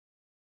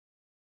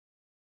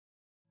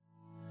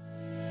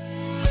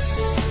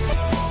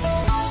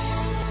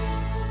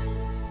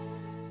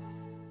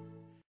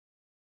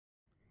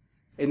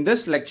In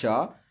this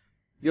lecture,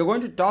 we are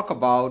going to talk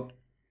about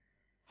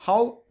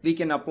how we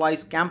can apply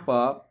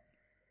SCAMPER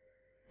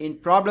in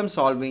problem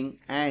solving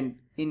and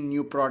in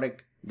new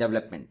product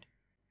development.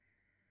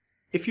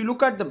 If you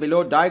look at the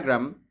below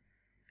diagram,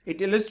 it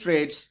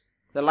illustrates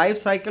the life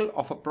cycle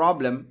of a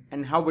problem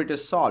and how it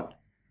is solved.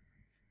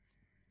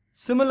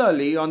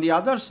 Similarly, on the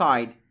other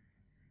side,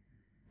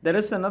 there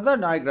is another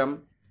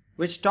diagram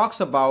which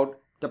talks about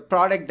the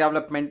product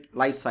development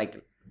life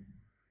cycle.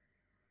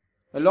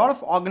 A lot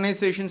of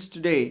organizations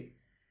today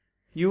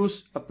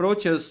use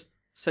approaches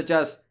such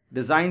as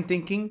design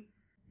thinking,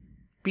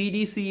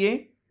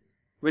 PDCA,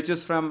 which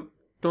is from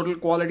Total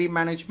Quality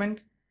Management,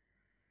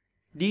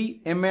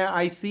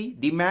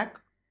 DMAIC,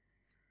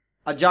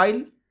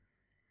 Agile,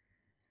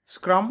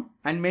 Scrum,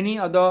 and many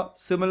other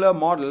similar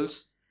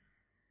models,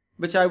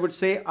 which I would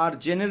say are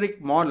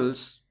generic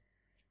models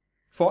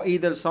for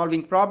either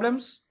solving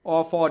problems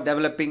or for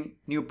developing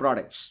new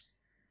products.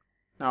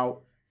 Now,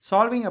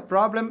 solving a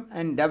problem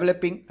and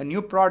developing a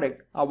new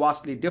product are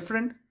vastly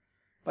different,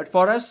 but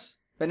for us,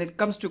 when it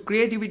comes to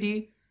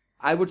creativity,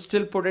 I would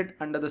still put it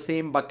under the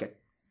same bucket.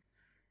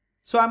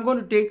 So I'm going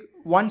to take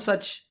one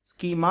such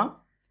schema,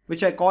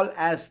 which I call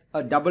as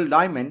a double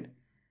diamond,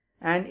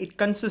 and it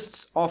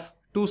consists of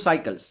two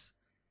cycles.